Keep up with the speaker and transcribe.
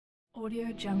Audio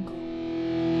Jungle.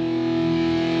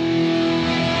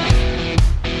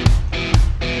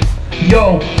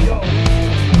 Yo,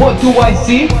 what do I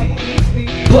see?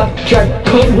 Blackjack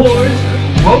cup horse,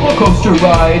 roller coaster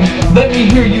ride. Let me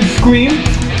hear you scream.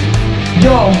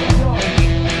 Yo,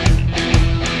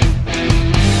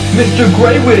 Mr.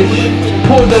 Greywish,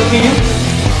 pour the leaf.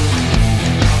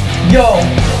 Yo,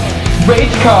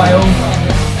 Rage Kyle,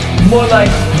 more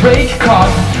like Rage Cock,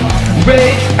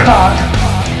 Rage Cock.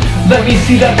 Let me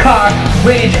see that cock,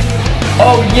 Rage.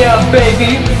 Oh yeah,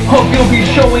 baby, hope you'll be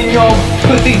showing your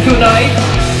pussy tonight.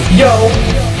 Yo,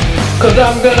 cause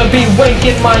I'm gonna be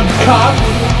wanking my cock.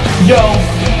 Yo,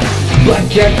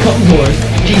 Blackjack Come Horse,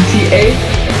 GTA,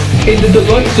 in the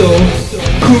Deluxo,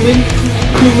 crewman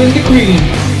the cream,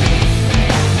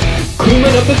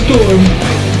 crewman up a storm.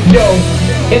 Yo,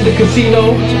 in the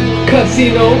casino,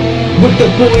 with the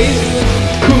boys,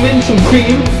 crewman some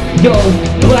cream. Yo,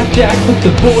 Blackjack with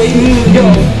the boys. Yo,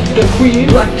 the queen,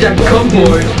 Blackjack come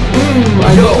board.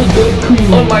 I know the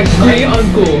cream on my screen. My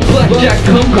uncle, Blackjack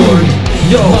come board.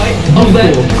 Yo, my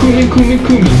uncle, Kumi.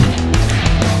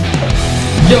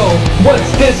 Yo, what's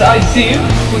this I see?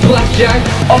 Blackjack,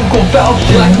 Uncle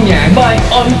Falchion, Blackjack, my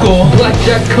uncle,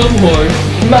 Blackjack come board.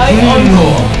 My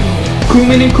uncle,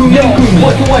 Kumi. Yo,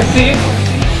 what do I see?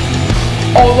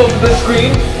 All over the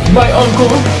screen, my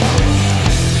uncle.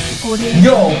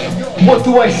 Yo, what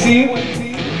do I see?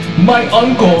 My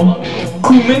uncle,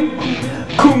 Kumin.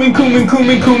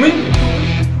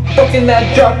 Fucking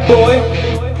that jock boy.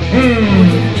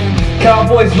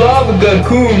 Cowboys love a good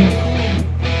coon.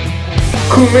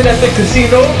 Kumin at the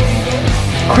casino.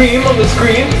 Cream on the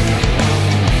screen.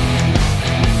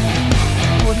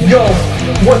 Yo,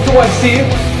 what do I see?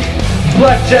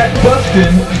 Blackjack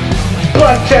bustin'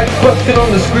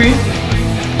 on the screen.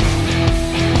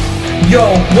 Yo,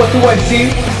 what do I see?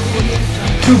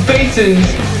 Two faces,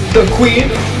 the queen,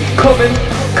 coming.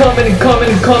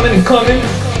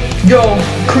 Yo,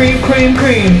 cream, coon,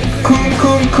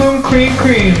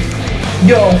 cream.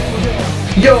 Yo.